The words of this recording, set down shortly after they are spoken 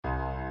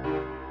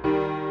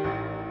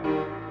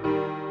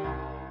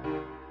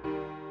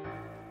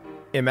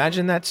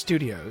Imagine That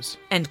Studios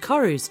and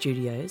Koru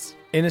Studios,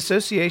 in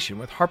association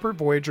with Harper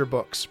Voyager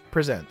Books,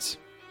 presents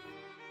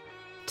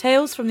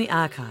Tales from the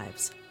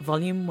Archives,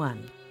 Volume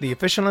 1, the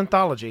official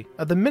anthology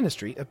of the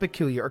Ministry of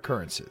Peculiar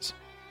Occurrences.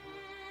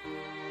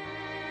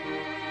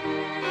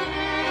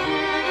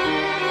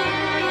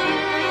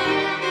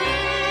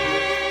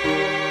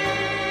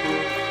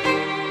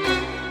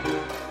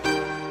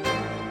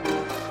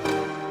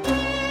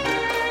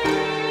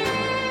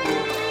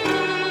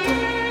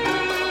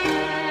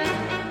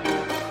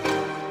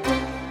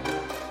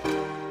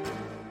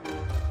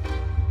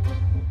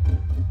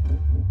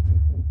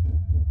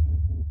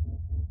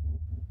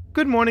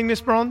 Good morning, Miss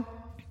Braun.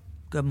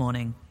 Good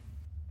morning.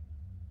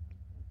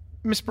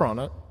 Miss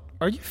Braun,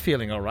 are you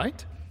feeling all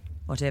right?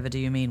 Whatever do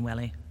you mean,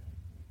 Welly?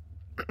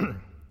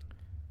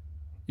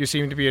 You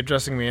seem to be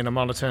addressing me in a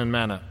monotone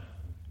manner.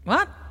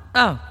 What?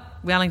 Oh,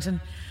 Wellington.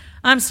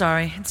 I'm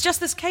sorry. It's just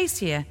this case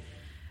here.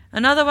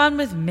 Another one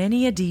with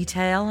many a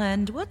detail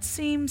and what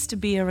seems to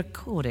be a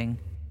recording.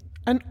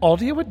 An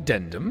audio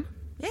addendum?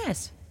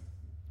 Yes.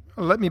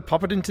 Well, let me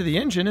pop it into the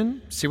engine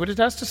and see what it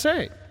has to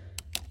say.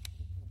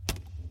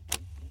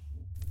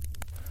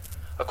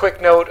 A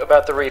quick note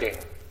about the reading.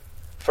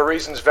 For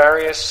reasons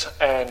various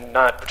and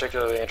not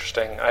particularly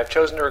interesting, I've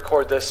chosen to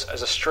record this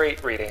as a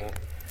straight reading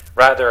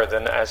rather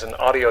than as an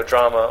audio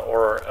drama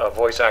or a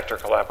voice actor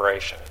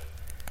collaboration.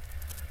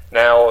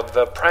 Now,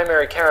 the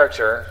primary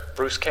character,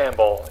 Bruce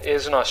Campbell,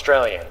 is an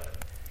Australian.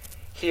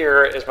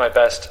 Here is my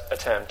best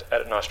attempt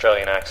at an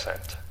Australian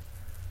accent.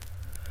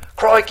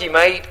 Crikey,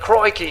 mate,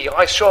 crikey,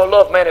 I sure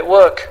love men at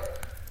work.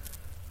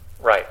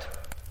 Right.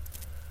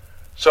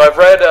 So I've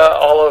read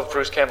all of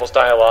Bruce Campbell's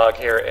dialogue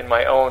here in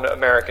my own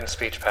American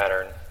speech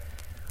pattern.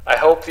 I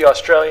hope the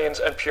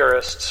Australians and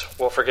purists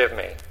will forgive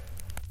me.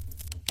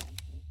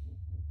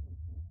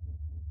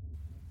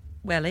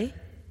 Welly?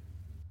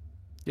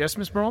 Yes,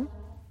 Miss Braun?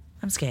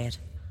 I'm scared.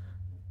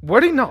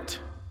 Worry not.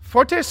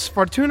 Fortes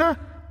fortuna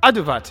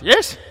aduvat,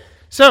 yes?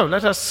 So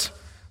let us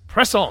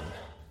press on.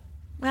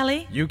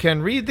 Welly? You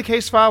can read the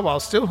case file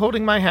while still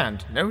holding my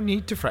hand. No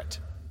need to fret.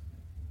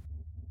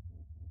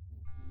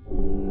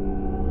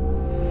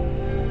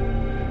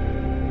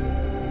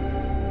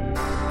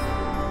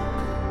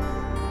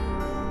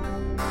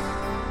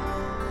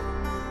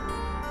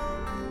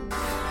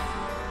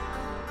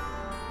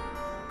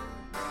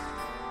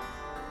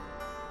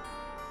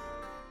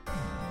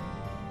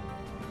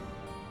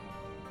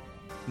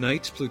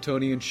 Night's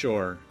Plutonian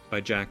Shore by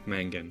Jack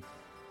Mangan.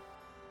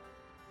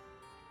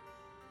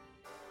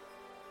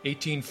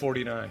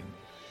 1849.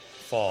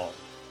 Fall.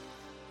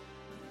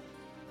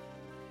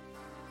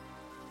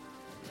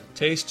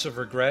 Tastes of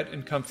regret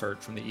and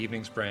comfort from the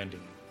evening's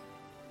brandy.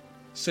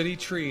 City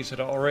trees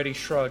had already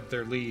shrugged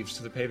their leaves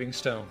to the paving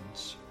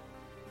stones.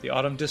 The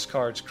autumn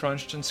discards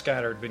crunched and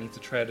scattered beneath the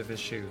tread of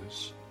his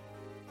shoes.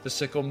 The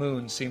sickle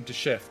moon seemed to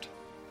shift,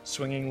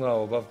 swinging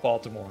low above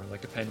Baltimore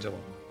like a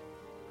pendulum.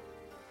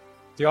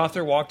 The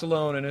author walked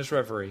alone in his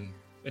reverie,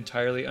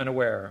 entirely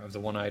unaware of the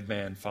one-eyed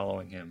man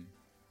following him.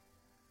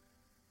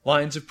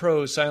 Lines of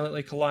prose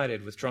silently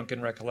collided with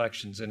drunken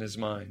recollections in his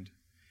mind,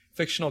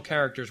 fictional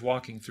characters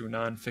walking through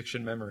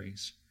non-fiction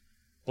memories,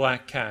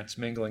 black cats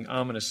mingling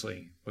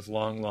ominously with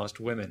long-lost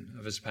women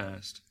of his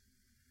past.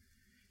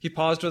 He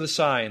paused with a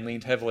sigh and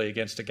leaned heavily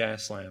against a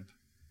gas lamp.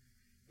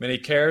 Many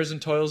cares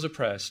and toils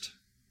oppressed,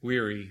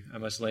 weary, I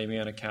must lay me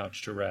on a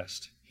couch to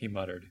rest, he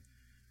muttered,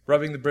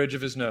 rubbing the bridge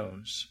of his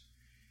nose.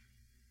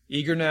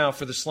 Eager now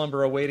for the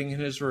slumber awaiting in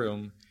his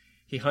room,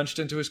 he hunched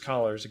into his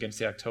collars against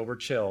the October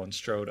chill and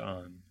strode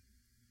on.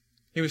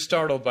 He was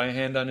startled by a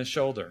hand on his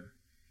shoulder.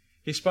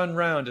 He spun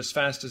round as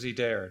fast as he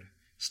dared,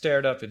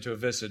 stared up into a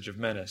visage of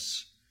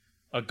menace.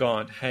 A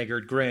gaunt,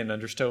 haggard grin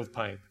under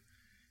stovepipe,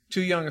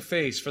 too young a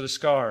face for the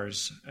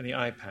scars and the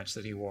eye patch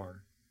that he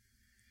wore.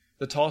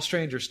 The tall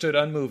stranger stood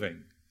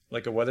unmoving,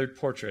 like a weathered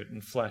portrait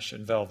in flesh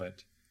and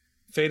velvet,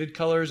 faded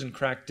colors and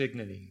cracked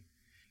dignity,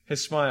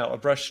 his smile a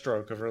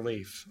brushstroke of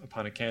relief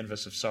upon a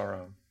canvas of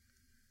sorrow.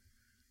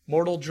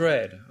 Mortal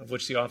dread, of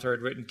which the author had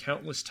written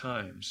countless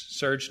times,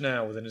 surged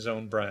now within his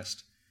own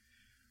breast,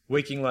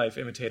 waking life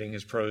imitating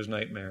his prose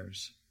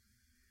nightmares.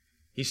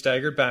 He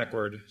staggered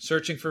backward,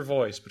 searching for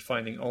voice but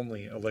finding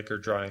only a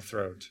liquor-dry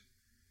throat.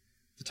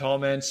 The tall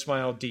man's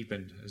smile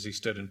deepened as he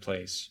stood in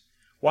place,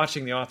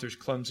 watching the author's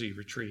clumsy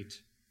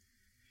retreat.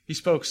 He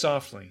spoke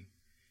softly,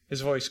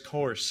 his voice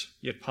coarse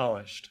yet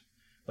polished,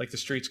 like the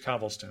street's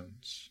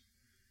cobblestones.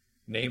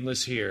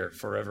 Nameless here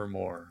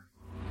forevermore.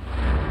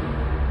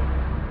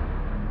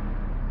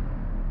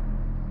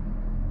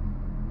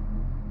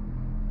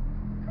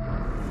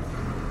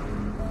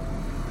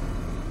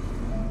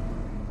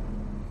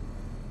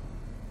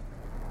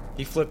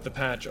 He flipped the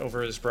patch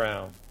over his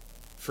brow,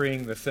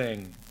 freeing the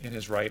thing in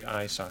his right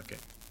eye socket.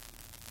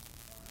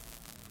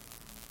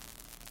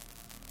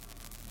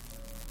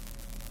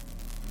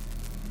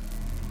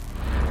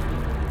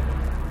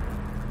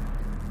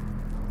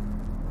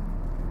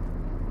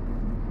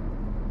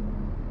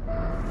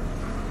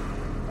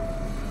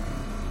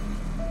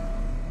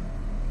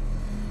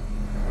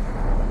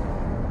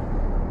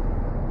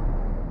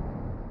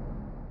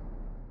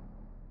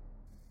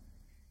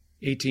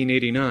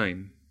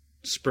 1889.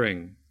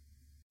 Spring.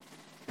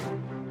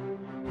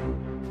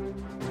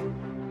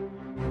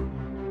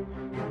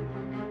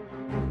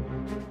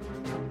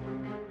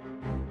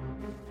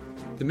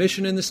 The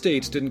mission in the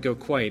States didn't go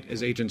quite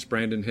as Agents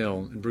Brandon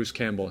Hill and Bruce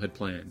Campbell had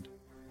planned.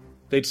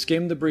 They'd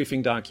skimmed the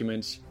briefing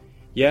documents,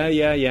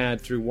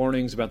 through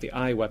warnings about the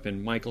eye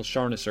weapon Michael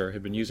Charnisser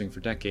had been using for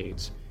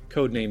decades,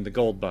 codenamed the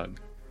Gold Bug.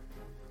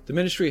 The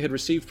ministry had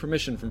received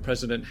permission from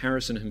President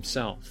Harrison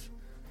himself.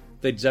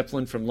 They'd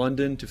zeppelined from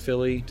London to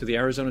Philly to the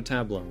Arizona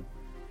tableau,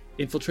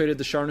 infiltrated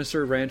the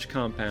Charnisser ranch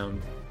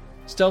compound,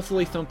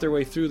 stealthily thumped their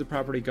way through the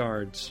property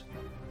guards,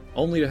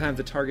 only to have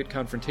the target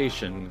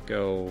confrontation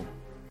go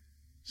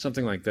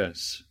something like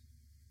this.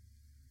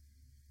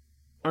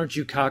 "Aren't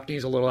you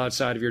Cockneys a little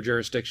outside of your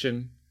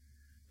jurisdiction?"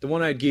 The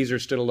one-eyed geezer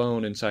stood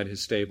alone inside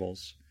his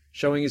stables,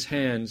 showing his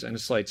hands and a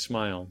slight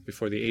smile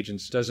before the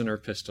agent's dozen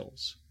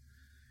pistols.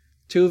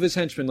 Two of his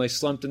henchmen lay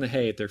slumped in the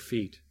hay at their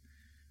feet.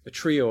 A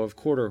trio of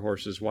quarter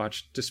horses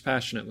watched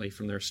dispassionately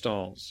from their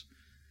stalls.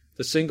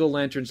 The single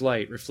lantern's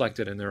light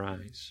reflected in their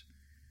eyes.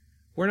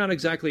 "We're not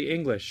exactly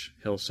English,"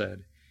 Hill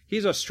said.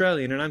 "He's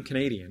Australian and I'm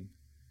Canadian."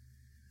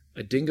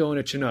 "A dingo and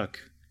a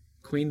Chinook.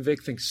 Queen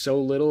Vic thinks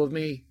so little of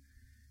me?"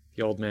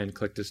 The old man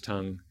clicked his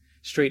tongue,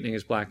 straightening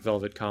his black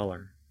velvet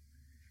collar.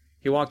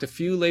 He walked a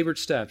few labored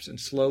steps and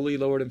slowly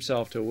lowered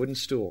himself to a wooden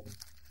stool,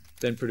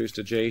 then produced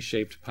a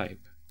J-shaped pipe.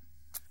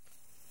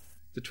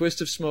 The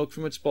twist of smoke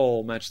from its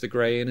bowl matched the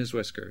gray in his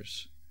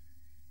whiskers.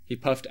 He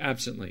puffed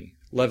absently,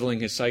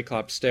 leveling his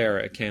cyclops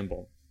stare at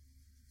Campbell.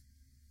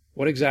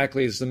 "What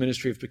exactly is the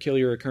Ministry of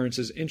Peculiar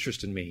Occurrences'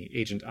 interest in me,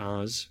 Agent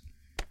Oz?"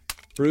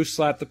 Bruce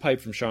slapped the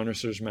pipe from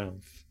Charnisser's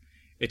mouth.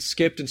 It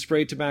skipped and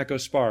sprayed tobacco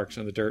sparks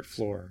on the dirt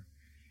floor.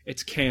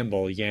 "It's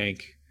Campbell,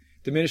 Yank.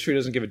 The Ministry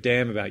doesn't give a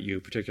damn about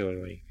you,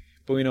 particularly,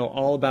 but we know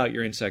all about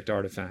your insect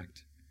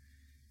artifact.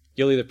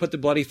 You'll either put the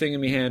bloody thing in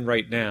me hand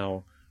right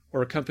now,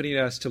 or accompany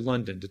us to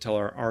London to tell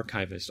our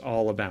archivist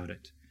all about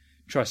it.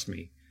 Trust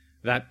me,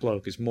 that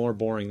bloke is more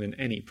boring than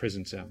any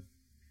prison cell."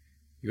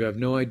 "You have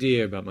no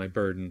idea about my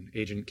burden,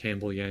 Agent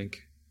Campbell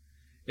Yank.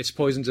 Its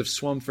poisons have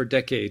swum for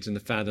decades in the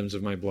fathoms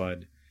of my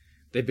blood.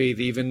 They bathe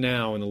even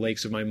now in the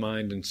lakes of my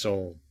mind and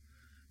soul.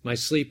 My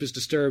sleep is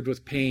disturbed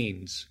with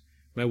pains.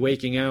 My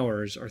waking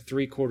hours are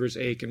 3/4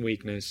 ache and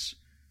weakness,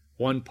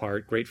 1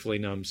 part gratefully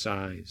numb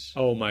sighs.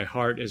 Oh, my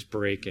heart is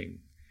breaking."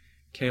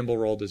 Campbell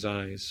rolled his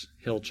eyes.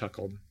 Hill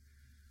chuckled.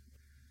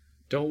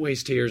 "Don't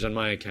waste tears on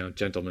my account,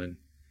 gentlemen.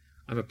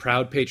 I'm a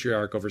proud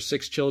patriarch over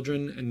 6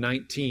 children and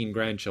 19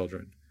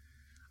 grandchildren.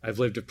 I've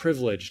lived a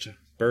privileged,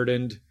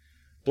 burdened,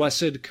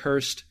 blessed,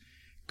 cursed,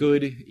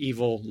 good,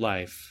 evil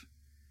life.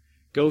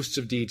 Ghosts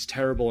of deeds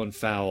terrible and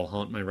foul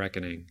haunt my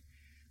reckoning.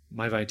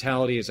 My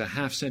vitality is a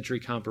half-century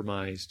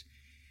compromised,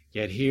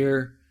 yet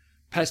here,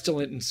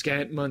 pestilent and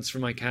scant months from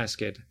my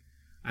casket,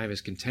 I am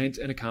as content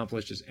and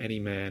accomplished as any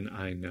man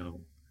I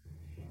know.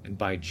 And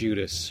by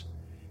Judas,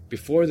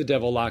 before the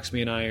devil locks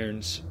me in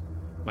irons,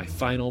 my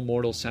final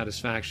mortal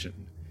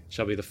satisfaction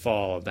shall be the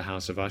fall of the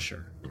House of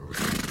Usher."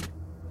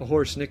 A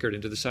horse nickered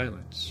into the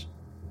silence.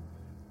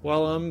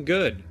 "Well, I'm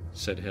good,"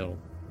 said Hill,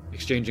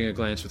 exchanging a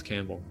glance with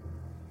Campbell.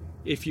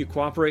 "If you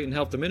cooperate and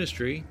help the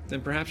ministry,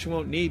 then perhaps you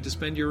won't need to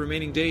spend your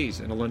remaining days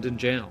in a London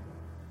jail."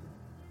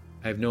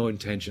 "I have no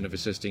intention of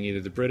assisting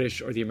either the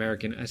British or the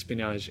American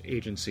espionage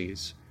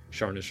agencies,"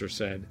 Charnisser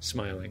said,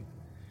 smiling.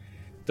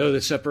 "Though the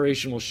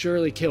separation will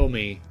surely kill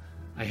me,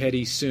 I head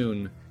east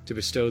soon to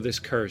bestow this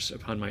curse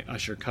upon my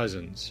Usher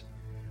cousins,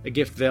 a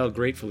gift they'll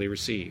gratefully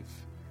receive,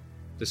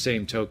 the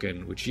same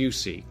token which you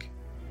seek,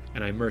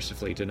 and I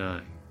mercifully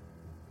deny."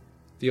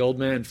 The old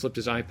man flipped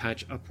his eye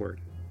patch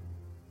upward.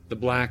 The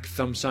black,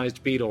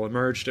 thumb-sized beetle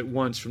emerged at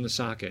once from the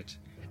socket,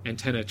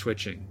 antenna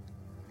twitching.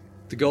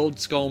 The gold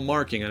skull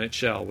marking on its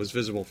shell was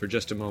visible for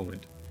just a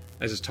moment,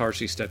 as his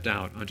tarsi stepped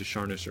out onto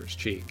Charnisser's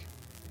cheek.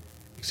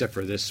 "Except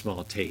for this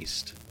small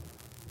taste."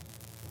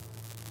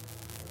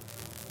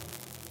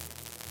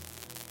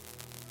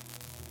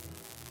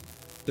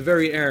 The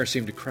very air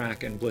seemed to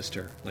crack and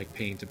blister like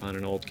paint upon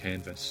an old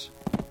canvas.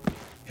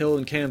 Hill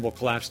and Campbell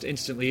collapsed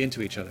instantly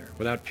into each other,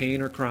 without pain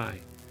or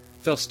cry,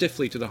 fell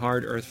stiffly to the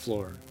hard earth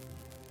floor.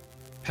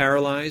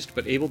 Paralyzed,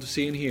 but able to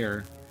see and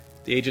hear,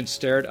 the agents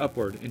stared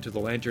upward into the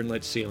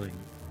lantern-lit ceiling.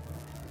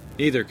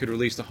 Neither could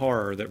release the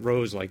horror that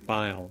rose like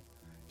bile.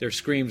 Their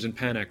screams and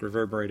panic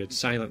reverberated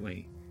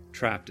silently,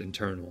 trapped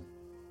internal.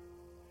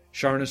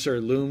 Charnisser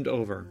loomed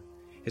over,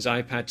 his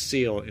eye-patch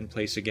seal in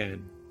place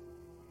again.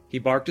 He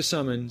barked a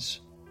summons.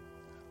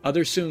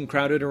 Others soon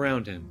crowded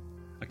around him,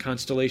 a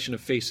constellation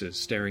of faces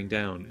staring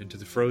down into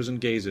the frozen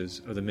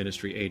gazes of the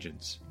ministry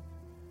agents.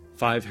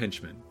 5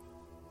 henchmen.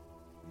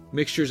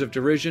 Mixtures of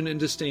derision and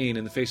disdain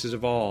in the faces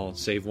of all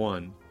save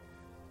one.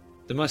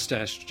 The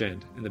mustached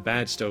gent in the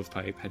bad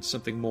stovepipe had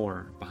something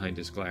more behind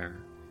his glare.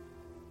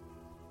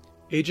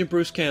 Agent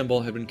Bruce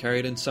Campbell had been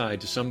carried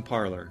inside to some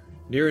parlor,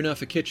 near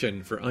enough a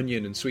kitchen for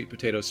onion and sweet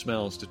potato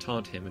smells to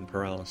taunt him in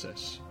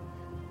paralysis.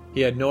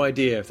 He had no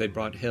idea if they'd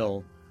brought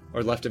Hill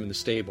or left him in the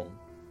stable.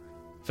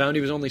 Found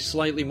he was only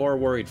slightly more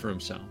worried for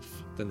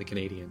himself than the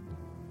Canadian.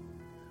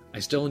 I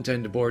still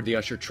intend to board the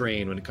Usher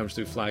train when it comes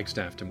through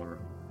Flagstaff tomorrow.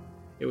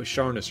 It was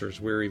Charnisser's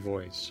weary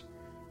voice.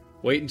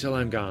 Wait until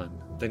I'm gone,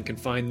 then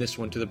confine this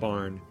one to the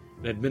barn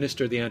and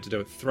administer the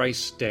antidote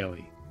thrice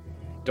daily.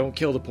 Don't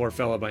kill the poor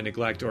fellow by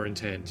neglect or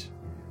intent.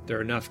 There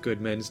are enough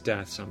good men's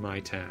deaths on my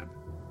tab.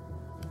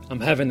 I'm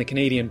having the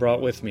Canadian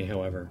brought with me,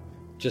 however,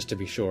 just to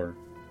be sure.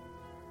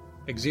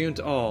 Exeunt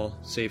all,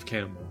 save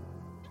Campbell.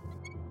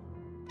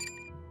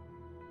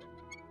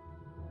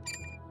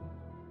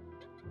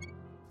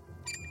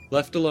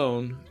 Left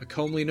alone, a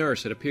comely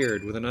nurse had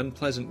appeared with an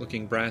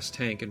unpleasant-looking brass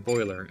tank and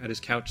boiler at his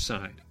couch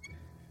side,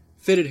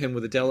 fitted him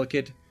with a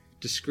delicate,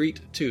 discreet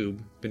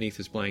tube beneath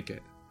his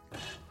blanket.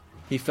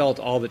 He felt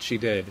all that she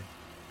did,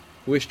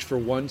 wished for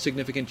one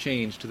significant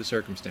change to the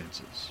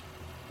circumstances.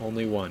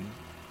 Only one.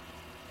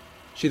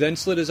 She then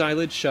slid his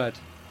eyelids shut,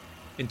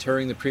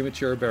 interring the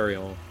premature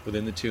burial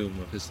within the tomb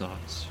of his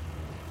thoughts.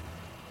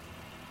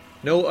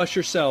 No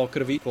Usher cell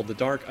could have equaled the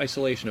dark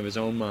isolation of his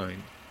own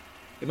mind.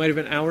 It might have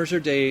been hours or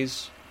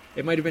days,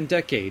 it might have been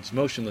decades,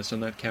 motionless on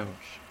that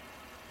couch.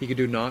 He could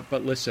do naught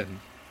but listen.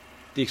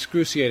 The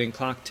excruciating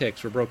clock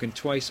ticks were broken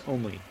twice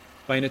only,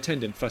 by an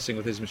attendant fussing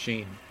with his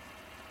machine.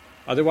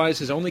 Otherwise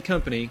his only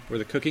company were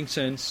the cooking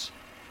scents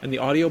and the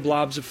audio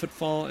blobs of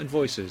footfall and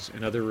voices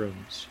in other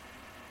rooms.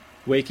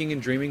 Waking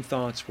and dreaming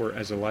thoughts were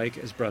as alike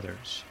as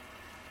brothers.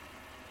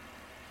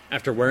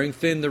 After wearing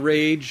thin the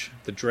rage,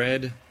 the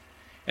dread,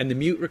 and the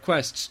mute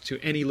requests to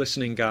any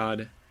listening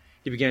god,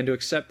 he began to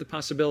accept the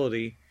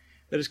possibility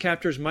that his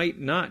captors might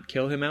not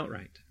kill him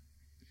outright.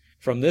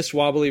 From this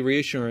wobbly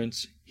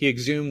reassurance, he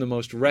exhumed the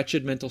most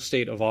wretched mental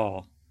state of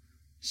all,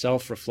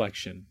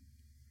 self-reflection.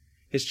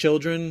 His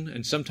children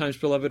and sometimes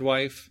beloved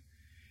wife,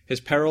 his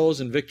perils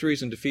and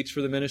victories and defeats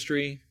for the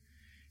ministry,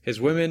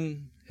 his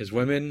women, his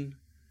women,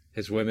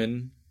 his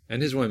women,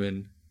 and his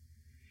women,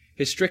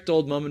 his strict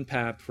old mum and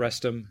pap,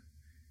 Restum,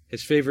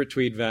 his favorite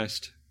tweed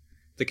vest,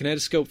 the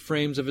kinetoscope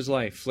frames of his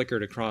life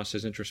flickered across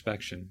his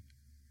introspection.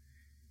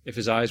 If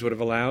his eyes would have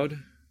allowed,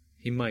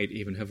 he might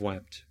even have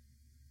wept.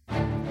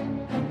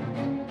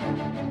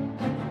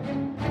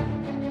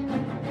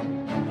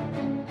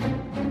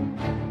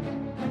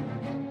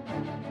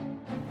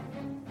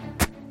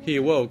 He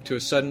awoke to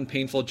a sudden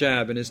painful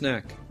jab in his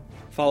neck,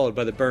 followed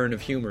by the burn of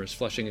humors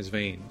flushing his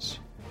veins.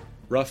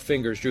 Rough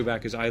fingers drew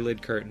back his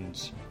eyelid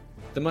curtains.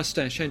 The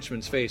mustache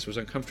henchman's face was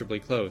uncomfortably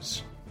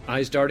close,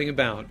 eyes darting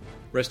about,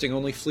 resting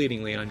only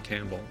fleetingly on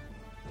Campbell.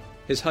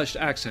 His hushed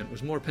accent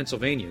was more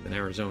Pennsylvania than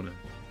Arizona.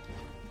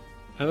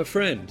 I'm a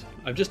friend.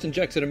 I've just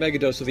injected a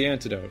megadose of the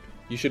antidote.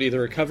 You should either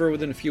recover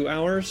within a few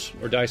hours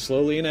or die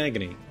slowly in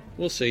agony.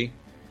 We'll see.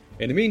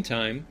 In the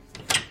meantime,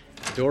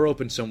 the door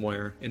opened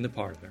somewhere in the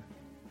parlor.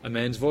 A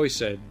man's voice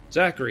said,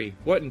 Zachary,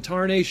 what in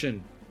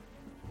tarnation?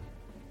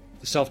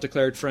 The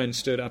self-declared friend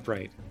stood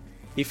upright.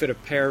 He fit a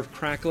pair of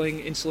crackling,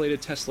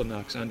 insulated Tesla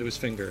knucks onto his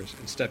fingers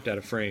and stepped out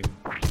of frame.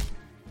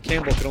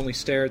 Campbell could only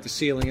stare at the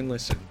ceiling and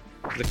listen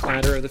to the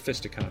clatter of the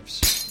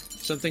fisticuffs.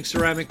 Something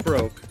ceramic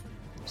broke.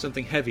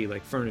 Something heavy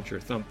like furniture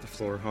thumped the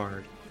floor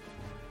hard.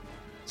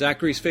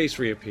 Zachary's face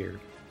reappeared.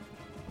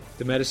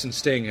 The medicine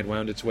sting had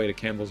wound its way to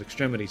Campbell's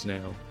extremities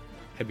now,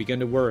 had begun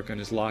to work on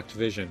his locked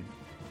vision,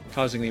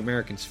 causing the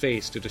American's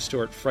face to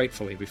distort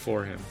frightfully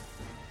before him.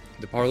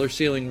 The parlor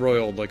ceiling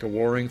roiled like a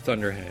warring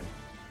thunderhead,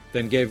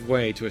 then gave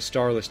way to a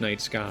starless night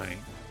sky.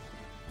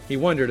 He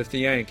wondered if the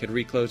Yank had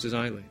reclosed his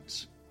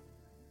eyelids.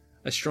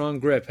 A strong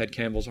grip had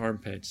Campbell's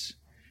armpits,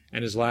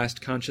 and his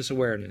last conscious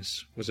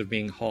awareness was of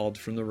being hauled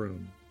from the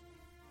room.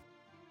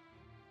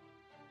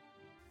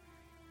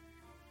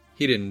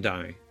 He didn't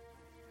die.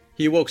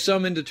 He awoke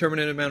some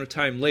indeterminate amount of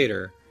time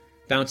later,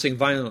 bouncing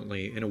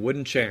violently in a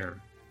wooden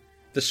chair,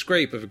 the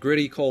scrape of a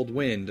gritty cold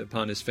wind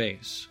upon his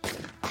face.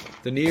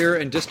 The near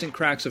and distant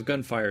cracks of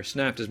gunfire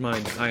snapped his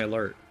mind to high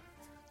alert.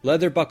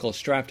 Leather buckles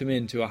strapped him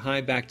into a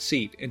high-backed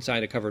seat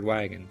inside a covered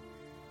wagon,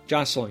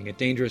 jostling at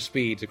dangerous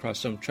speeds across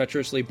some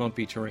treacherously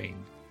bumpy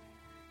terrain.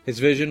 His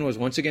vision was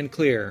once again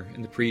clear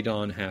in the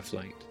pre-dawn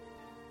half-light.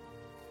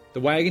 The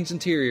wagon's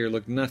interior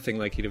looked nothing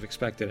like he'd have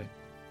expected it.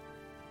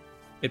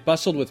 It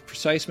bustled with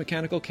precise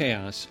mechanical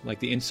chaos like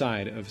the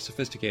inside of a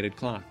sophisticated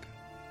clock.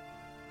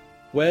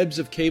 Webs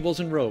of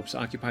cables and ropes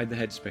occupied the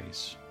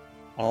headspace,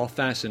 all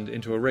fastened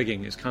into a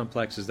rigging as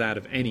complex as that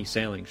of any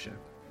sailing ship.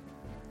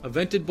 A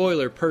vented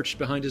boiler perched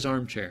behind his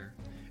armchair,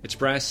 its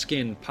brass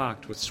skin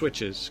pocked with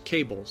switches,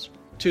 cables,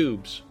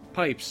 tubes,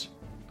 pipes,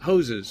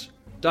 hoses,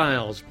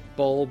 dials,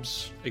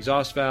 bulbs,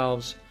 exhaust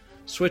valves,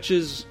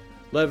 switches,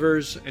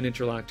 levers, and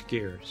interlocked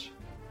gears.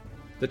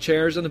 The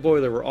chairs and the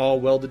boiler were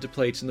all welded to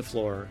plates in the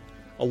floor,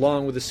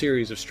 along with a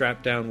series of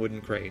strapped-down wooden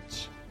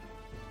crates.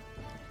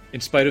 In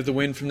spite of the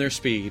wind from their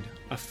speed,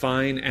 a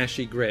fine,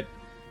 ashy grit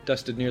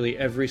dusted nearly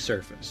every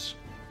surface,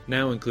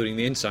 now including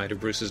the inside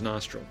of Bruce's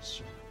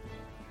nostrils.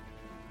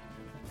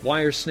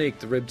 Wires snaked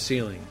the ribbed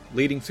ceiling,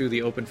 leading through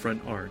the open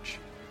front arch,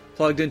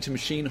 plugged into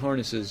machine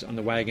harnesses on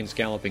the wagon's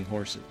galloping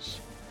horses.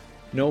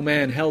 No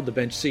man held the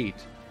bench seat.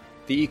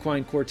 The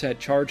equine quartet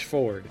charged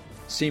forward,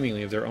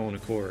 seemingly of their own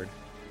accord.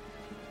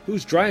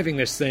 "Who's driving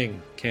this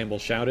thing?" Campbell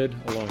shouted,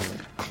 alone.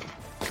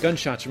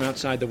 Gunshots from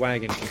outside the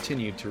wagon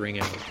continued to ring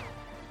out.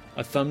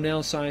 A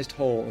thumbnail-sized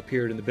hole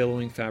appeared in the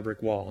billowing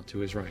fabric wall to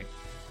his right.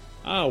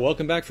 "Ah,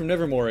 welcome back from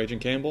Nevermore,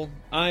 Agent Campbell.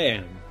 I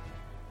am,"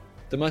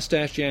 the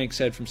mustached Yank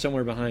said from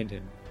somewhere behind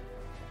him.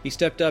 He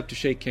stepped up to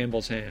shake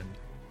Campbell's hand.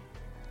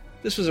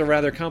 This was a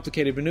rather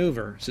complicated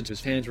maneuver, since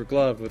his hands were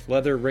gloved with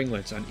leather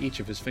ringlets on each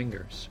of his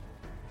fingers.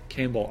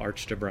 Campbell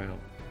arched a brow.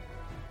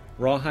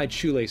 Rawhide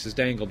shoelaces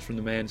dangled from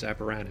the man's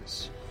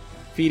apparatus,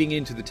 feeding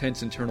into the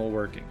tense internal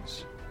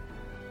workings.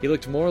 He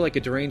looked more like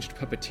a deranged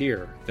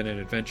puppeteer than an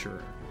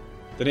adventurer.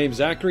 "The name's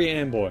Zachary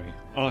Amboy.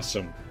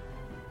 Awesome."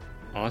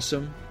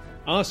 "Awesome?"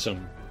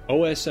 "Awesome.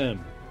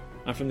 OSM.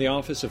 I'm from the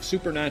Office of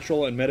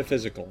Supernatural and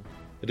Metaphysical,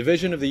 the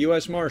division of the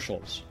U.S.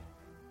 Marshals."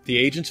 The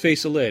agent's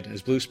face alit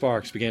as blue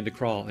sparks began to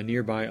crawl a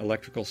nearby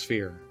electrical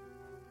sphere.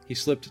 He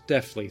slipped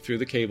deftly through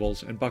the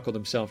cables and buckled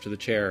himself to the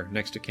chair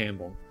next to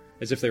Campbell,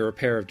 as if they were a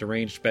pair of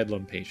deranged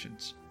bedlam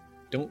patients.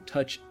 "Don't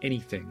touch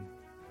anything."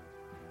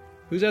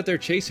 "Who's out there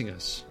chasing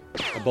us?"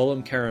 "A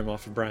Bullum Karam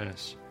off of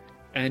brass.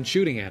 And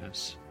shooting at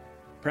us.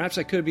 Perhaps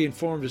I could be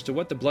informed as to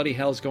what the bloody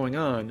hell's going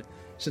on,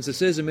 since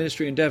this is a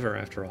ministry endeavor,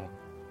 after all.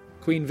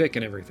 Queen Vic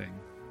and everything.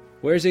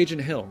 Where's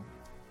Agent Hill?"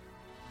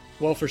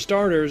 "Well, for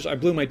starters, I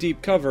blew my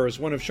deep cover as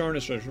one of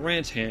Charnisser's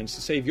ranch hands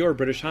to save your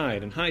British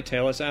hide and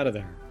hightail us out of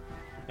there.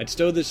 I'd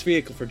stowed this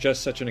vehicle for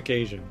just such an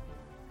occasion.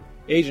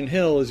 Agent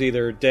Hill is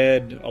either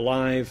dead,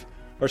 alive,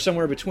 or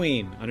somewhere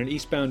between, on an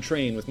eastbound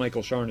train with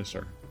Michael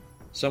Charnisser."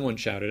 Someone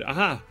shouted,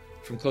 "Aha!"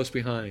 from close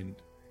behind.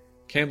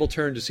 Campbell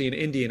turned to see an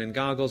Indian in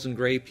goggles and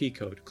gray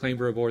peacoat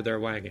clamber aboard their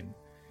wagon,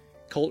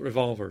 Colt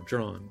revolver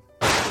drawn.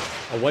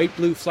 A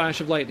white-blue flash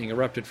of lightning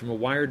erupted from a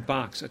wired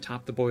box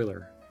atop the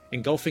boiler,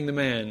 engulfing the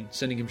man,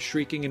 sending him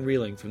shrieking and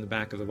reeling from the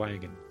back of the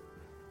wagon.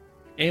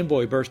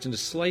 Amboy burst into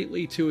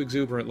slightly too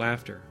exuberant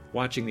laughter,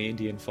 watching the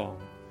Indian fall.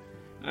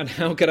 "And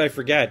how could I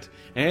forget?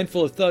 A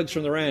handful of thugs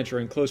from the ranch are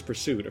in close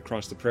pursuit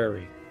across the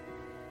prairie."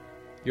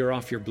 "You're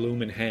off your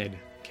bloomin' head,"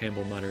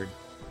 Campbell muttered.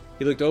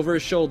 He looked over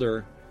his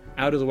shoulder,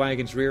 out of the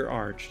wagon's rear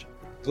arch,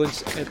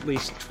 glimpsed at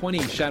least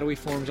 20 shadowy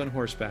forms on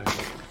horseback,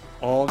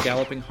 all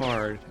galloping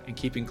hard and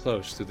keeping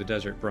close through the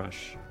desert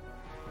brush.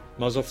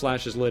 Muzzle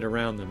flashes lit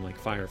around them like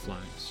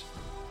fireflies.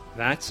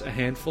 That's a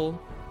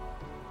handful?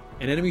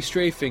 An enemy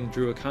strafing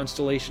drew a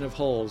constellation of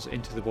holes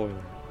into the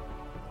boiler.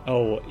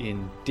 Oh,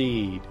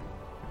 indeed.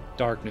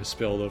 Darkness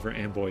spilled over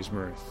Amboy's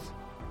mirth.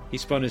 He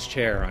spun his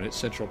chair on its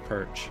central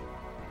perch,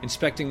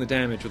 inspecting the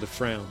damage with a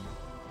frown.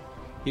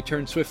 He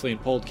turned swiftly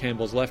and pulled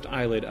Campbell's left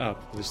eyelid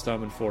up with his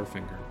thumb and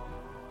forefinger.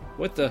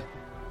 "What the—"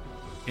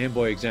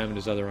 Amboy examined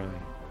his other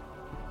eye.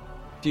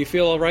 "Do you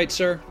feel all right,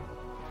 sir?"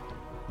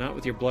 "Not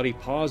with your bloody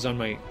paws on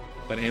my—"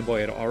 But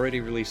Amboy had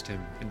already released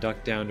him and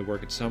ducked down to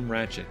work at some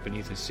ratchet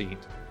beneath his seat.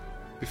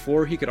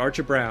 Before he could arch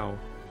a brow,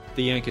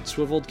 the Yank had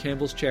swiveled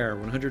Campbell's chair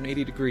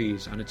 180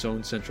 degrees on its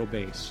own central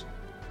base,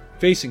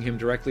 facing him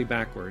directly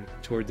backward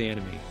toward the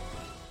enemy.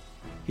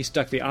 He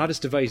stuck the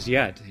oddest device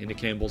yet into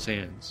Campbell's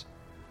hands,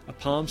 a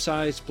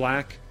palm-sized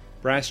black,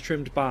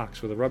 brass-trimmed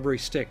box with a rubbery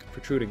stick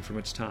protruding from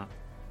its top.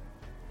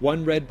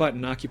 One red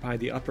button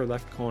occupied the upper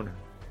left corner.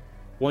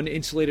 One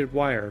insulated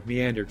wire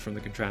meandered from the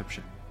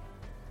contraption.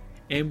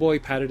 Amboy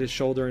patted his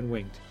shoulder and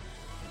winked.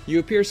 "You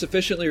appear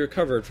sufficiently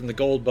recovered from the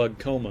gold bug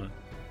coma.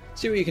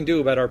 See what you can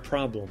do about our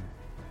problem."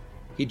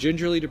 He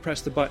gingerly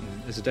depressed the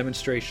button as a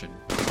demonstration.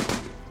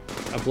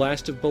 A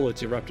blast of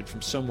bullets erupted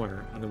from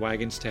somewhere on the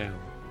wagon's tail,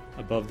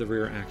 above the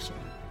rear axle.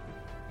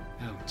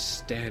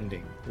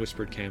 "Outstanding,"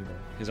 whispered Campbell,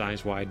 his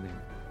eyes widening.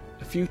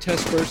 A few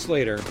test bursts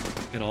later,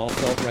 and all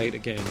felt right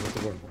again with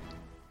the world.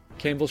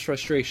 Campbell's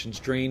frustrations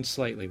drained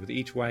slightly with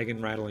each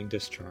wagon rattling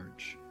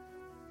discharge.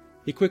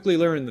 He quickly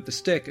learned that the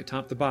stick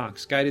atop the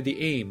box guided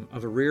the aim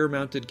of a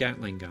rear-mounted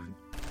Gatling gun.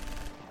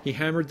 He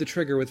hammered the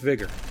trigger with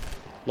vigor,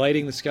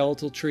 lighting the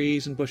skeletal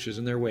trees and bushes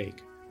in their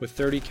wake with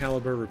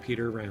 30-caliber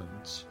repeater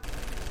rounds.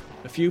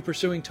 A few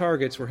pursuing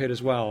targets were hit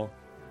as well,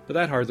 but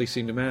that hardly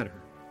seemed to matter.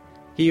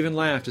 He even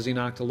laughed as he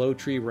knocked a low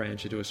tree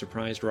branch into a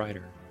surprised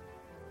rider.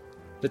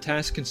 The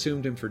task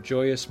consumed him for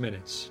joyous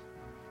minutes.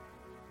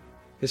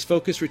 His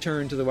focus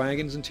returned to the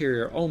wagon's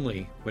interior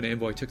only when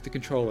Amboy took the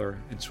controller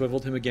and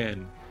swiveled him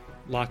again,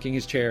 locking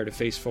his chair to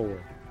face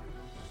forward.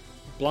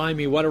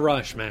 "Blimey, what a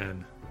rush,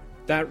 man!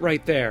 That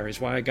right there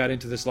is why I got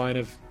into this line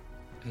of—"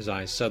 His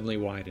eyes suddenly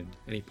widened,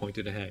 and he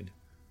pointed ahead.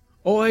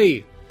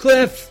 "Oi!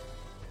 Cliff!"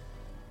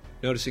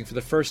 Noticing for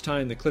the first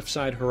time the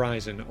cliffside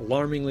horizon,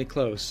 alarmingly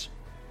close,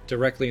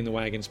 directly in the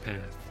wagon's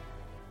path.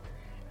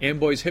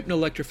 Amboy's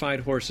hypno-electrified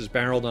horses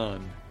barreled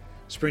on,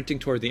 sprinting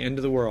toward the end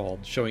of the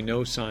world, showing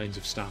no signs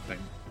of stopping.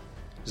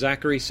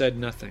 Zachary said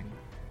nothing.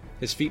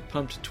 His feet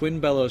pumped twin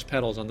bellows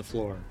pedals on the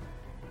floor.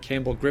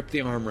 Campbell gripped the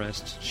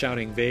armrest,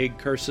 shouting vague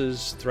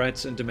curses,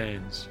 threats, and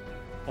demands,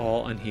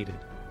 all unheeded.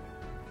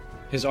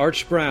 His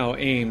arched brow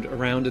aimed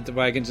around at the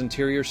wagon's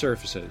interior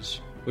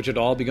surfaces, which had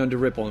all begun to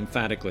ripple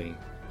emphatically,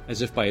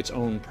 as if by its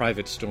own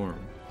private storm.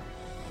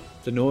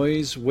 The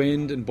noise,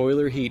 wind, and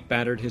boiler heat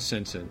battered his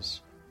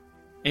senses.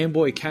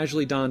 Amboy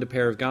casually donned a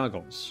pair of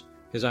goggles,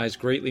 his eyes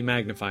greatly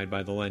magnified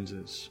by the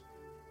lenses.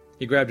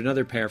 He grabbed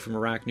another pair from a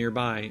rack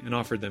nearby and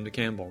offered them to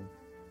Campbell.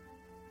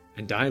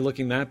 And die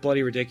looking that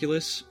bloody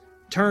ridiculous?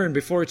 Turn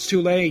before it's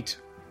too late!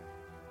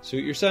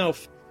 Suit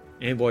yourself.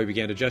 Amboy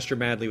began to gesture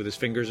madly with his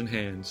fingers and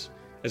hands,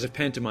 as if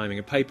pantomiming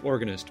a pipe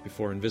organist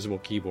before invisible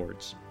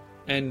keyboards.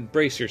 And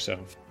brace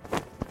yourself.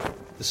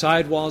 The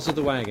side walls of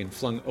the wagon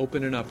flung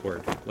open and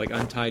upward, like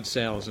untied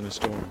sails in a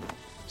storm,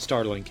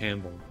 startling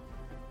Campbell.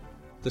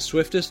 The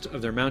swiftest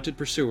of their mounted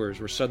pursuers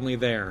were suddenly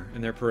there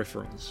in their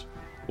peripherals,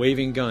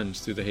 waving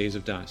guns through the haze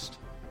of dust.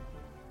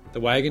 The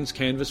wagon's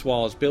canvas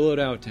walls billowed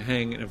out to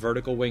hang in a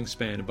vertical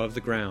wingspan above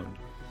the ground,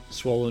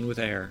 swollen with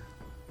air.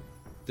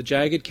 The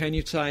jagged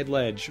canyon-side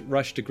ledge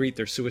rushed to greet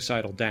their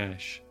suicidal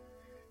dash.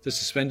 The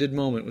suspended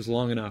moment was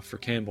long enough for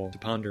Campbell to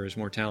ponder his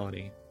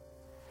mortality.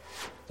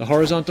 The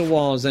horizontal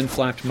walls then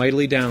flapped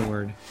mightily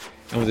downward,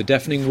 and with a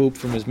deafening whoop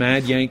from his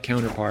mad Yank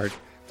counterpart,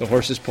 the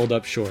horses pulled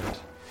up short.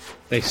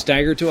 They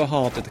staggered to a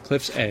halt at the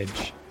cliff's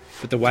edge,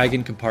 but the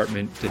wagon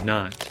compartment did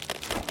not.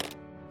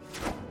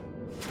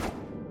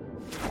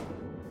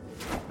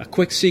 A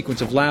quick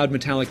sequence of loud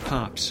metallic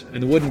pops,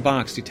 and the wooden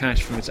box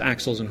detached from its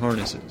axles and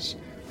harnesses,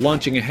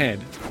 launching ahead,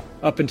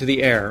 up into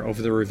the air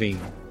over the ravine.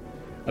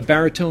 A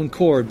baritone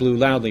chord blew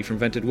loudly from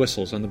vented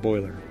whistles on the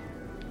boiler.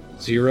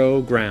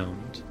 Zero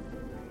ground.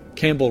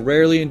 Campbell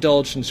rarely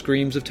indulged in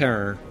screams of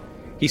terror.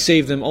 He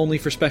saved them only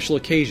for special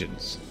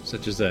occasions,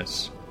 such as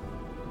this.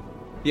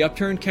 The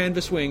upturned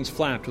canvas wings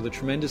flapped with a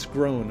tremendous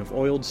groan of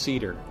oiled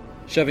cedar,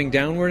 shoving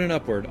downward and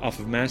upward off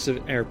of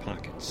massive air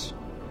pockets.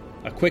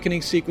 A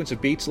quickening sequence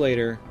of beats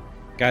later,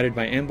 guided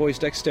by Amboy's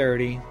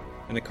dexterity,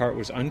 and the cart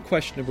was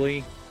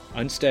unquestionably,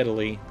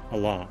 unsteadily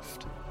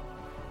aloft.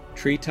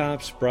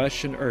 Treetops,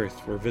 brush, and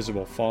earth were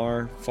visible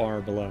far,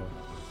 far below.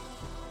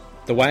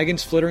 The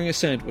wagon's flittering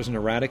ascent was an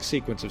erratic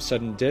sequence of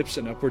sudden dips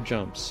and upward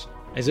jumps,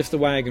 as if the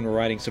wagon were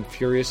riding some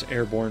furious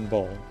airborne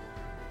bull.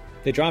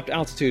 They dropped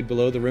altitude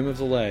below the rim of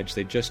the ledge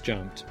they'd just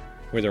jumped,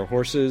 where their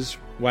horses,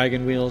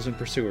 wagon wheels, and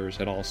pursuers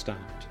had all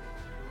stopped.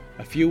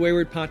 A few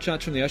wayward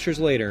potshots from the ushers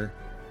later,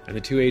 and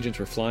the two agents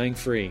were flying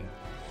free,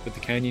 with the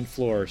canyon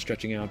floor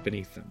stretching out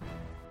beneath them.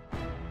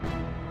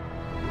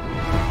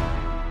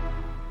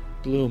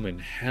 Bloomin'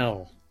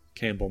 hell,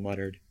 Campbell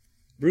muttered.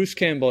 Bruce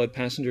Campbell had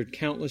passengered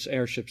countless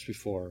airships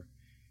before,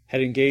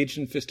 had engaged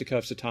in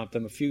fisticuffs atop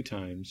them a few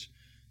times,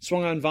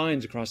 swung on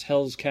vines across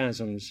hell's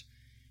chasms,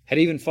 had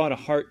even fought a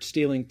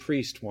heart-stealing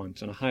priest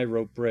once on a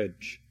high-rope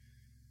bridge.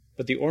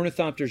 But the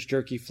ornithopter's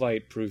jerky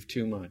flight proved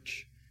too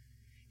much.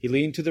 He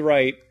leaned to the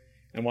right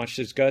and watched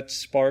his gut's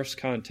sparse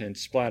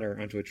contents splatter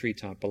onto a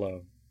treetop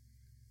below.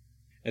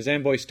 As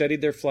Amboy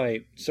steadied their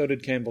flight, so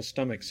did Campbell's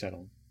stomach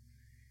settle.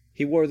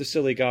 He wore the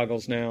silly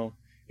goggles now,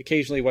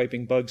 occasionally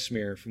wiping bug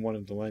smear from one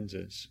of the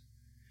lenses.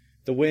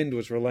 The wind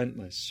was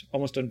relentless,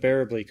 almost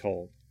unbearably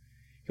cold.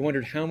 He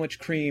wondered how much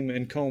cream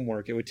and comb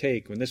work it would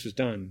take when this was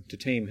done to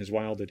tame his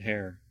wilded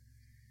hair.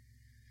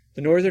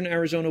 The northern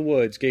Arizona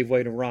woods gave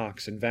way to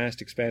rocks and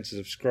vast expanses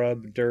of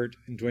scrub, dirt,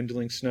 and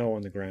dwindling snow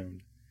on the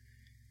ground.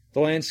 The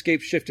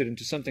landscape shifted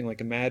into something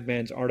like a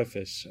madman's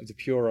artifice of the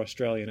pure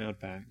Australian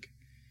outback.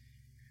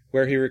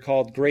 Where he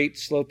recalled great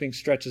sloping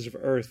stretches of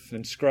earth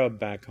and scrub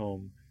back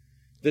home,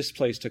 this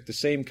place took the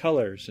same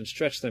colors and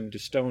stretched them to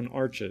stone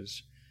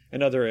arches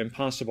and other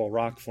impossible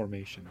rock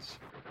formations.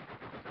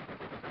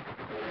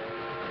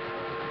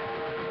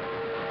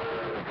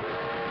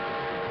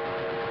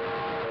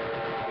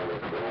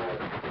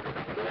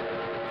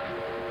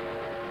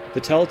 The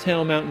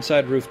telltale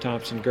mountainside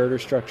rooftops and girder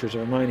structures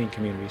of a mining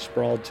community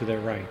sprawled to their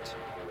right.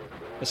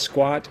 A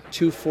squat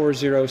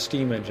 240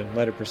 steam engine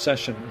led a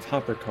procession of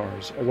hopper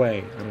cars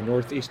away on a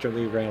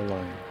northeasterly rail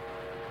line.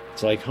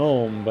 It's like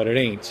home, but it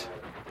ain't.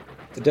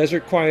 The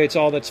desert quiet's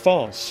all that's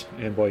false,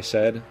 Amboy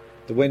said,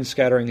 the wind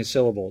scattering his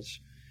syllables.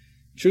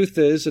 Truth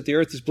is that the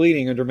earth is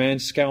bleeding under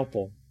man's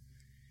scalpel.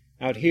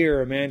 Out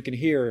here, a man can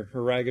hear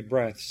her ragged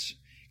breaths,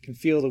 can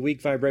feel the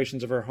weak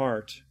vibrations of her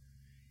heart,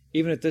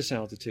 even at this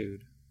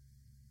altitude.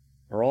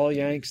 Are all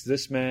Yanks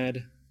this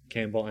mad?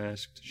 Campbell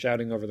asked,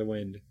 shouting over the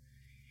wind.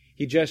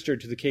 He gestured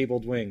to the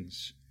cabled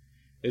wings.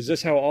 Is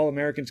this how all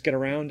Americans get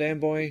around,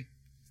 Amboy?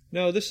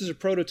 No, this is a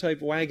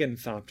prototype wagon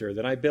thopter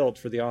that I built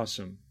for the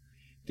awesome.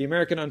 The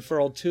American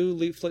unfurled 2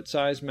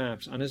 leaflet-sized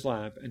maps on his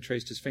lap and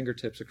traced his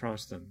fingertips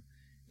across them,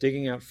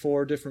 digging out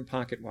 4 different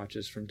pocket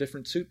watches from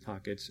different suit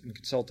pockets and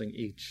consulting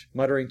each,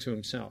 muttering to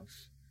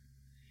himself.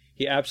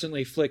 He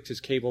absently flicked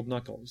his cabled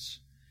knuckles.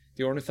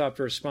 The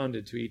ornithopter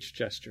responded to each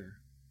gesture.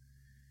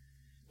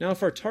 Now,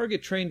 if our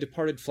target train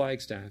departed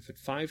Flagstaff at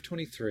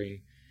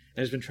 5:23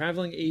 and has been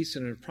traveling east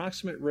at an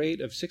approximate rate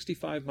of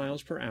 65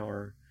 miles per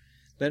hour,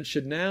 then it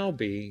should now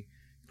be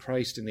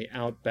Christ in the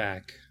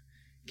outback.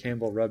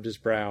 Campbell rubbed his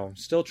brow,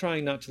 still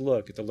trying not to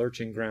look at the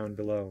lurching ground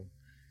below.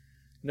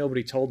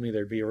 Nobody told me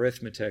there'd be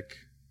arithmetic.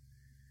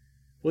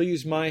 We'll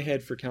use my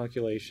head for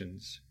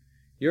calculations.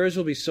 Yours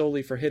will be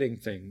solely for hitting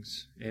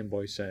things,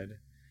 Amboy said.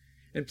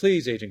 And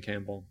please, Agent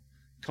Campbell,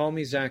 call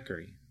me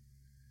Zachary.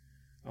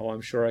 Oh,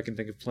 I'm sure I can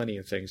think of plenty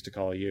of things to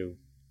call you.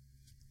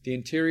 The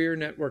interior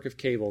network of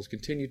cables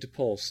continued to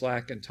pull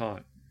slack and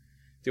taut.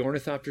 The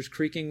ornithopter's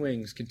creaking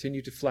wings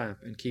continued to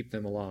flap and keep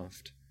them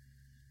aloft.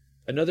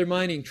 Another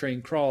mining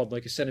train crawled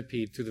like a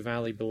centipede through the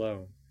valley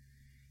below,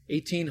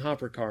 18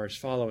 hopper cars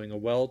following a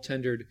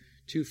well-tendered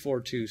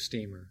 242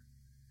 steamer.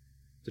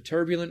 The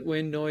turbulent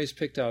wind noise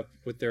picked up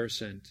with their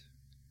ascent.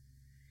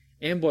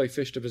 Amboy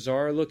fished a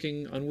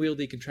bizarre-looking,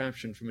 unwieldy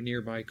contraption from a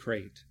nearby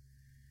crate,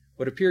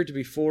 what appeared to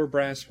be 4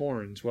 brass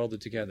horns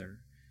welded together,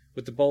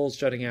 with the bowls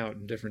jutting out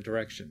in different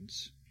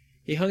directions.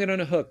 He hung it on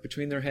a hook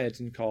between their heads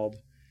and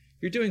called,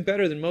 "You're doing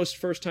better than most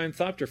first-time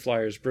thopter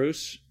flyers,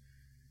 Bruce."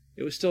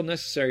 It was still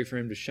necessary for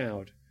him to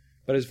shout,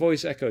 but his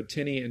voice echoed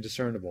tinny and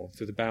discernible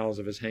through the bowels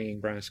of his hanging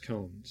brass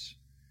cones.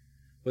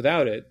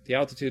 Without it, the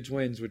altitude's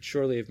winds would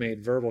surely have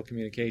made verbal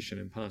communication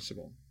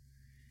impossible.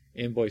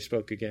 Amboy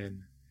spoke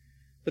again.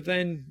 "But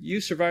then,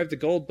 you survived the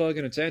gold bug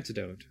and its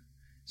antidote,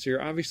 so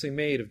you're obviously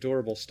made of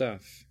durable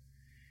stuff.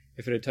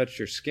 If it had touched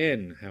your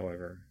skin,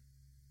 however..."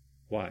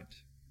 "What?"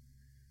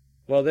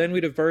 "Well, then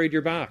we'd have buried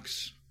your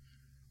box.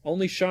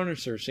 Only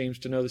Charnisser seems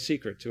to know the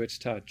secret to its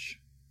touch."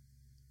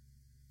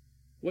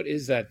 "What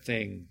is that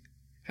thing?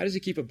 How does he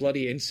keep a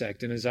bloody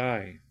insect in his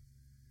eye?"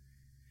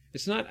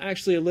 "It's not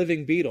actually a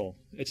living beetle.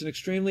 It's an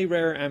extremely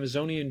rare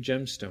Amazonian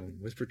gemstone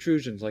with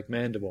protrusions like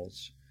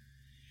mandibles.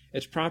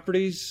 Its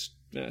properties,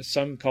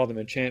 some call them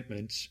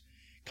enchantments,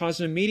 cause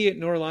an immediate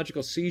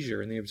neurological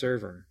seizure in the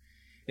observer,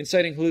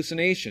 inciting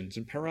hallucinations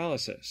and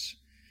paralysis,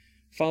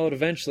 followed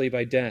eventually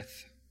by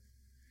death.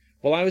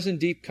 While I was in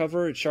deep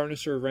cover at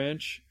Charnisser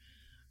Ranch,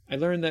 I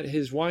learned that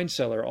his wine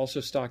cellar also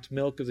stocked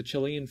milk of the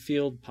Chilean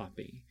field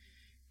poppy,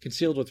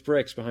 concealed with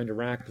bricks behind a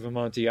rack of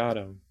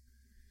Amontillado.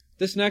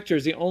 This nectar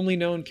is the only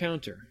known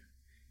counter.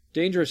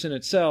 Dangerous in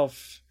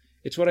itself,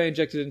 it's what I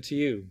injected into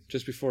you,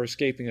 just before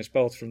escaping us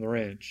both from the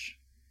ranch.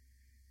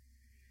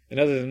 And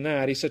other than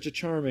that, he's such a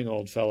charming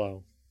old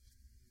fellow."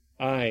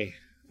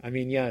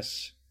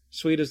 Yes,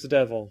 sweet as the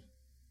devil,"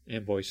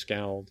 Amboy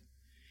scowled.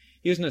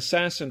 "He was an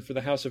assassin for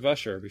the House of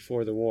Usher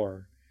before the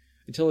war,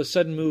 until his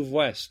sudden move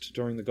west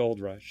during the gold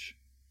rush.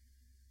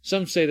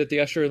 Some say that the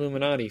Usher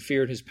Illuminati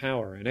feared his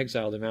power and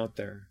exiled him out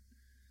there.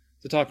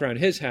 The talk around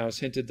his house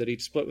hinted that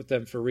he'd split with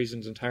them for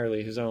reasons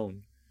entirely his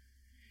own.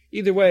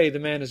 Either way, the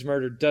man has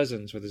murdered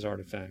dozens with his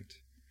artifact.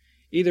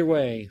 Either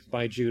way,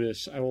 by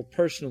Judas, I will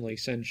personally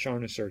send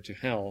Charnisser to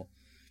hell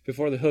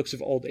before the hooks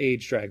of old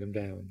age drag him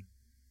down."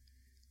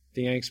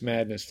 The Yank's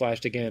madness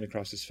flashed again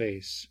across his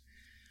face.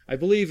 "I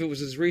believe it was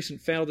his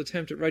recent failed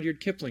attempt at Rudyard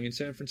Kipling in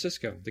San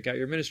Francisco that got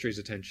your ministry's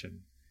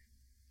attention."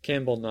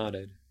 Campbell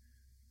nodded.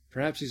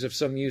 "Perhaps he's of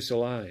some use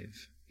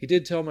alive. He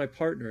did tell my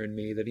partner and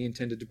me that he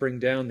intended to bring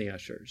down the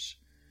Ushers.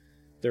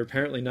 They're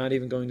apparently not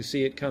even going to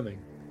see it coming."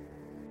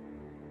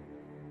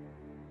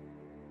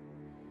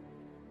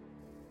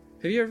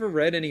 "Have you ever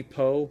read any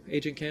Poe,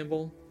 Agent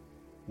Campbell?"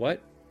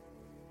 "What?"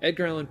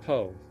 "Edgar Allan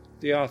Poe,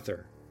 the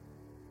author."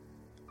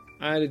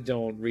 "I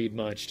don't read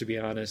much, to be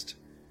honest.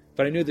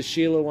 But I knew the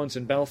Sheila once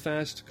in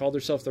Belfast, called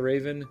herself the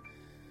Raven.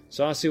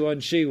 Saucy one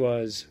she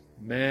was,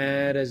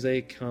 mad as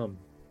they come."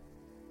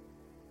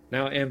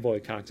 Now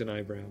Amboy cocked an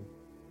eyebrow.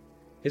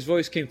 His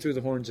voice came through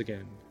the horns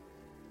again.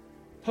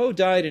 "Poe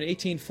died in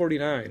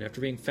 1849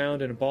 after being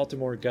found in a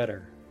Baltimore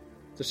gutter.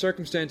 The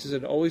circumstances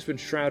had always been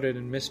shrouded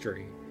in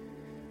mystery,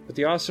 but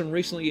the Awesome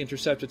recently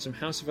intercepted some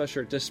House of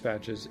Usher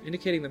dispatches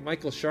indicating that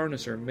Michael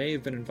Charnisser may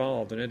have been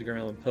involved in Edgar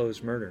Allan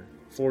Poe's murder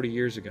 40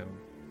 years ago.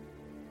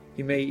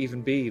 He may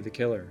even be the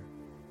killer."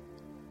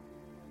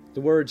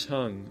 The words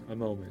hung a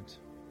moment.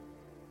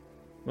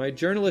 "My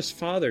journalist's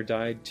father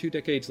died 2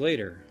 decades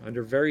later,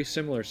 under very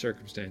similar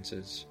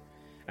circumstances,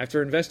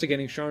 after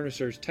investigating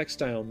Charnisser's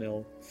textile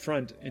mill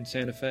front in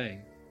Santa Fe.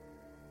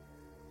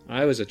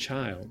 I was a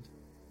child.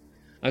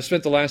 I've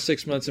spent the last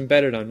 6 months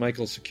embedded on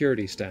Michael's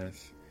security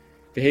staff,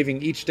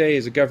 behaving each day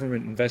as a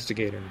government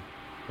investigator,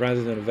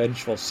 rather than a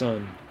vengeful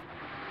son."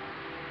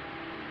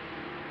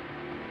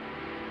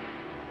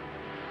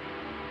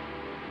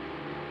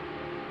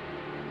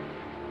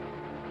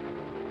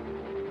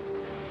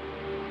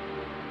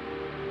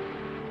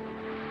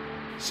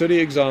 Sooty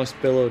exhaust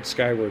billowed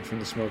skyward from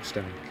the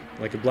smokestack,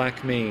 like a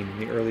black mane in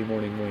the early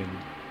morning wind.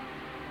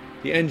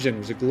 The engine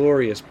was a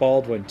glorious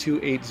Baldwin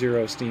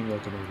 280 steam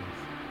locomotive,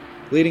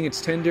 leading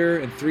its tender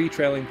and 3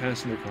 trailing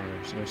passenger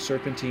cars in a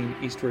serpentine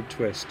eastward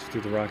twist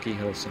through the rocky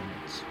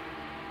hillsides.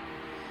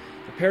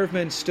 A pair of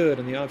men stood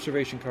on the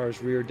observation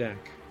car's rear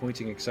deck,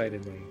 pointing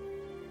excitedly.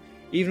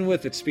 Even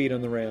with its speed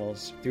on the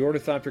rails, the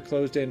ornithopter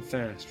closed in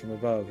fast from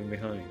above and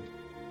behind.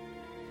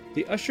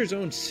 "The Usher's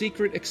own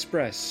secret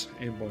express,"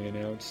 Amboy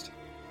announced.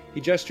 He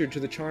gestured to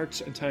the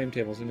charts and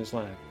timetables in his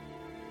lap.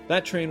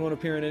 "That train won't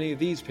appear in any of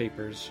these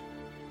papers,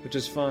 which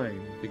is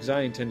fine, because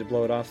I intend to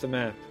blow it off the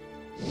map."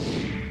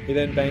 He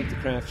then banked the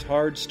craft's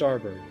hard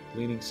starboard,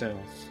 leaning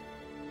south.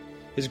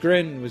 His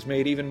grin was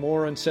made even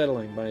more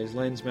unsettling by his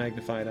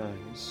lens-magnified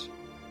eyes.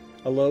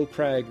 A low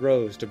crag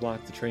rose to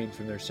block the train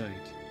from their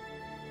sight.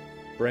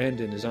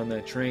 "Brandon is on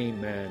that train,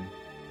 man."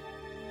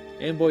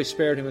 Amboy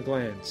spared him a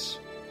glance,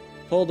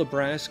 pulled a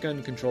brass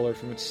gun controller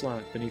from its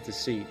slot beneath his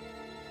seat.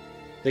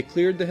 They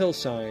cleared the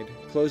hillside,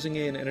 closing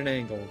in at an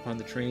angle upon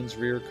the train's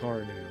rear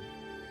car now.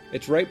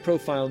 its right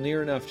profile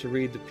near enough to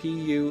read the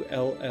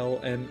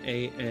PULLMAN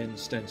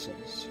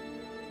stencils.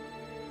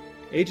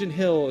 Agent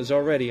Hill is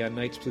already on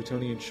Knight's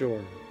Plutonian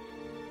shore.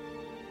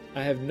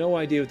 I have no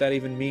idea what that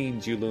even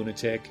means, you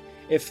lunatic.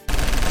 If...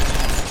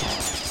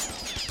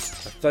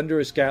 A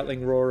thunderous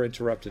Gatling roar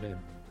interrupted him.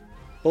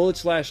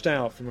 Bullets lashed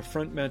out from a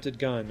front-mounted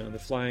gun on the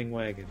flying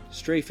wagon,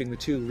 strafing the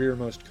two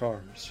rearmost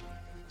cars,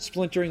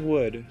 splintering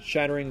wood,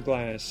 shattering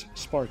glass,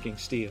 sparking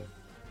steel.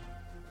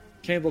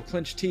 Campbell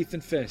clenched teeth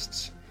and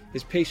fists,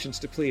 his patience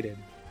depleted.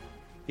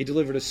 He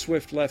delivered a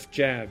swift left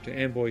jab to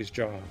Amboy's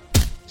jaw,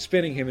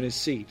 spinning him in his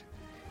seat,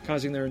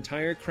 causing their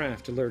entire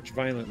craft to lurch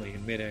violently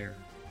in midair.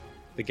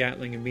 The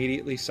Gatling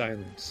immediately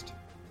silenced.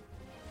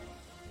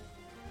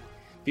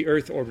 The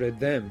Earth orbited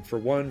them for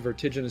one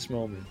vertiginous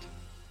moment.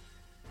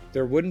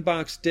 Their wooden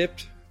box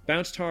dipped,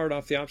 bounced hard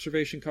off the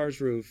observation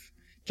car's roof,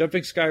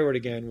 jumping skyward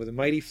again with a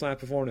mighty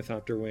flap of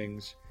ornithopter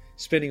wings,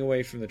 spinning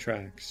away from the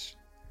tracks.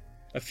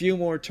 A few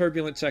more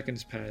turbulent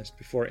seconds passed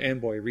before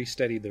Amboy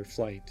re-steadied their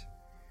flight.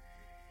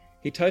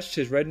 He touched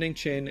his reddening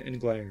chin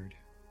and glared.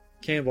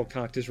 Campbell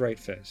cocked his right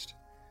fist.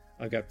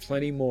 I've got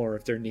plenty more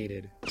if they're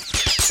needed.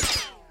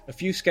 A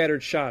few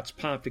scattered shots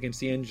popped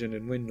against the engine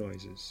and wind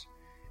noises.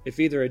 If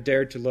either had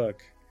dared to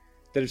look,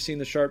 they'd have seen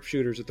the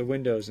sharpshooters at the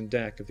windows and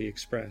deck of the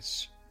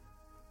Express.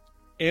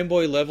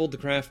 Amboy leveled the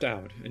craft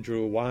out and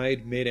drew a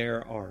wide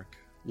mid-air arc,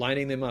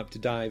 lining them up to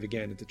dive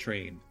again at the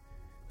train,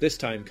 this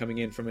time coming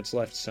in from its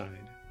left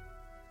side.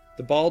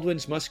 The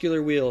Baldwin's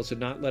muscular wheels had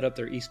not let up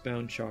their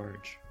eastbound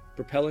charge,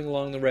 propelling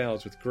along the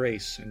rails with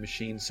grace and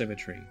machine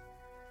symmetry.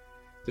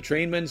 The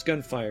trainmen's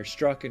gunfire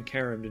struck and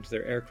caromed into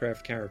their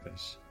aircraft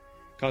carapace,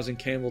 causing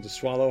Campbell to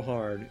swallow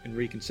hard and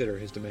reconsider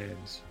his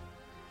demands.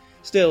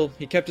 Still,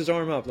 he kept his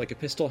arm up like a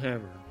pistol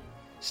hammer.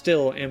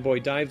 Still, Amboy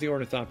dived the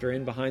ornithopter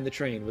in behind the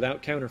train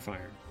without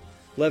counterfire,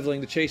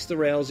 leveling to chase the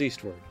rails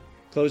eastward,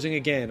 closing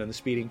again on the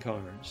speeding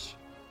cars.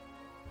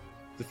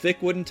 The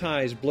thick wooden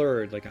ties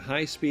blurred like a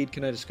high-speed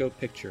kinetoscope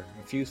picture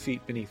a few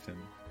feet beneath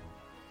them.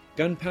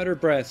 Gunpowder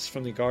breaths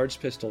from the guards'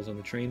 pistols on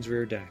the train's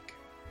rear deck.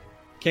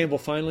 Campbell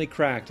finally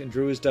cracked and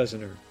drew his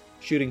dozener,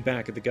 shooting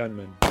back at the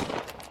gunman.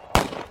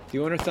 The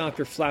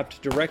ornithopter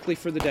flapped directly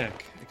for the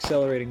deck,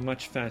 accelerating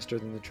much faster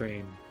than the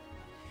train.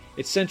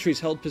 Its sentries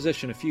held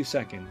position a few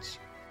seconds,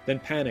 then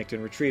panicked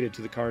and retreated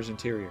to the car's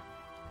interior.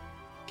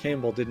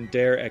 Campbell didn't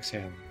dare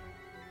exhale.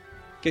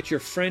 Get your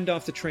friend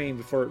off the train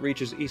before it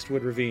reaches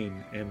Eastwood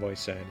Ravine, Amboy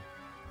said,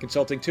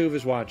 consulting two of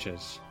his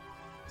watches,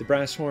 the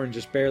brass horn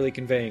just barely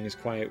conveying his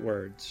quiet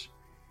words.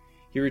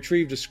 He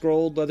retrieved a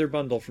scrolled leather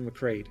bundle from a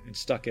crate and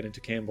stuck it into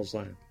Campbell's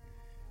lap.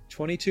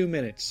 22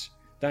 minutes,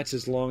 that's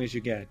as long as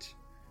you get.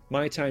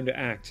 My time to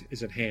act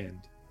is at hand.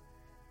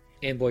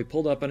 Amboy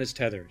pulled up on his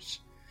tethers.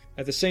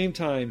 At the same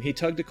time, he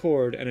tugged a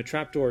cord and a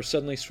trapdoor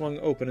suddenly swung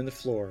open in the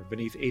floor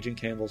beneath Agent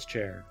Campbell's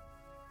chair.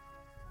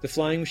 The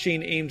flying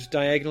machine aimed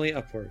diagonally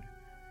upward.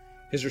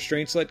 His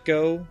restraints let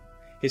go,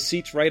 his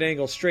seat's right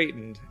angle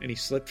straightened, and he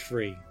slipped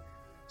free,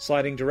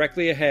 sliding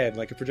directly ahead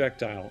like a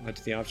projectile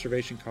onto the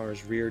observation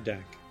car's rear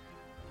deck.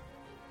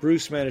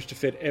 Bruce managed to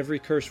fit every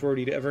curse word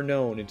he'd ever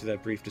known into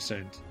that brief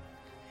descent.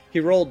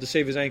 He rolled to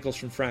save his ankles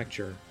from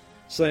fracture,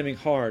 slamming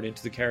hard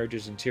into the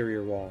carriage's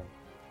interior wall.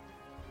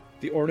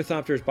 The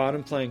ornithopter's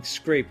bottom plank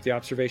scraped the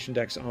observation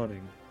deck's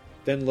awning,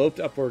 then loped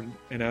upward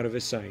and out of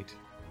his sight.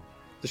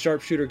 The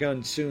sharpshooter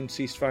gun soon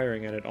ceased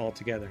firing at it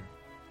altogether.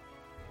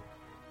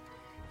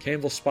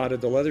 Campbell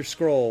spotted the leather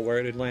scroll where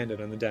it had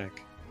landed on the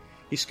deck.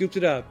 He scooped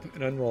it up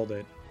and unrolled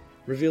it,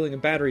 revealing a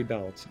battery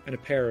belt and a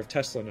pair of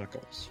Tesla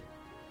knuckles.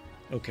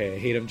 Okay, I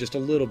hate him just a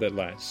little bit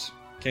less,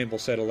 Campbell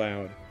said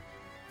aloud,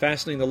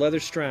 fastening the leather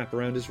strap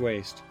around his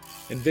waist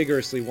and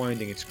vigorously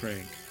winding its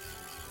crank.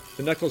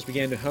 The knuckles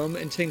began to hum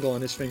and tingle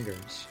on his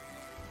fingers.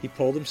 He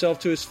pulled himself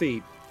to his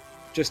feet,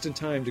 just in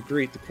time to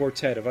greet the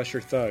quartet of usher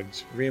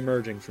thugs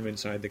re-emerging from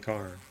inside the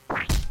car.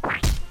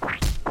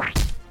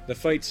 The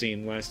fight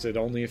scene lasted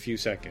only a few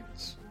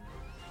seconds.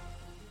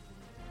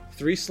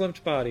 3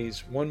 slumped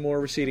bodies, one more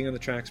receding on the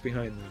tracks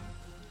behind them.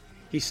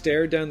 He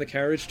stared down the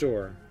carriage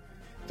door,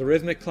 the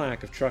rhythmic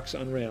clack of trucks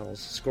on rails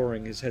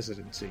scoring his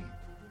hesitancy.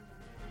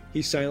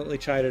 He silently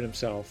chided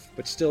himself,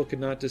 but still could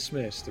not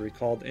dismiss the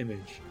recalled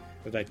image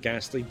of that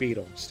ghastly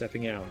beetle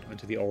stepping out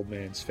onto the old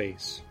man's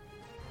face.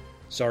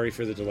 Sorry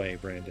for the delay,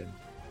 Brandon,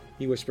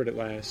 he whispered at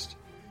last,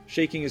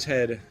 shaking his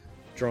head,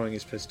 drawing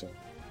his pistol.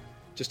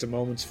 Just a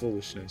moment's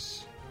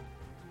foolishness.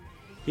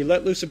 He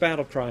let loose a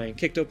battle cry and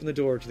kicked open the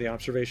door to the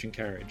observation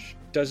carriage,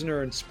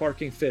 dozener and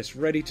sparking fists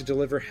ready to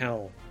deliver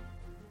hell.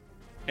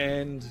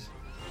 And...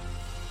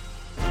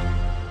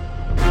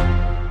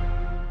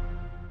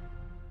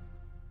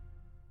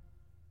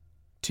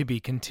 To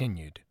be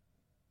continued.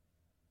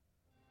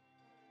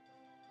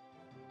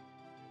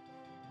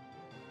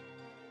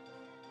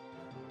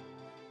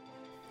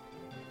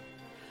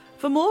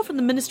 For more from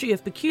the Ministry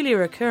of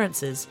Peculiar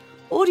Occurrences,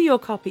 order your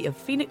copy of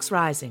Phoenix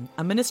Rising,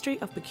 a Ministry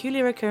of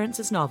Peculiar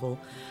Occurrences novel,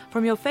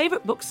 from your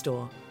favourite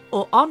bookstore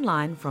or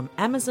online from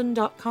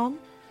Amazon.com,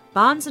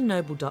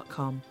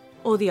 BarnesandNoble.com,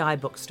 or the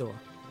iBookstore.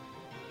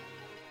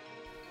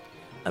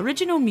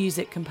 Original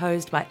music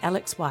composed by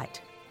Alex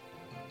White.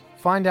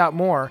 Find out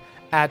more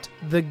at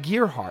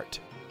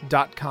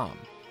thegearheart.com.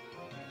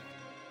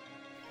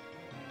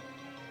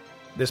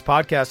 This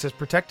podcast is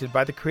protected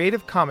by the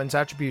Creative Commons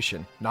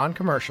Attribution,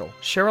 Non-Commercial,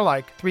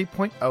 Share-alike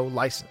 3.0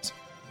 license.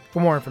 For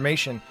more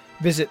information,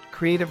 visit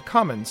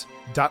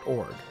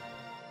creativecommons.org.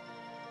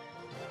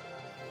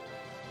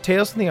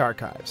 Tales from the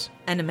Archives.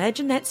 An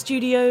ImagineNet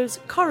Studios,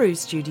 Koru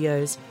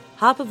Studios,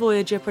 Harper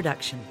Voyager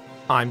production.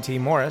 I'm T.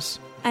 Morris.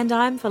 And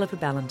I'm Philippa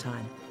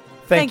Ballantyne.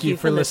 Thank you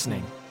for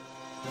listening.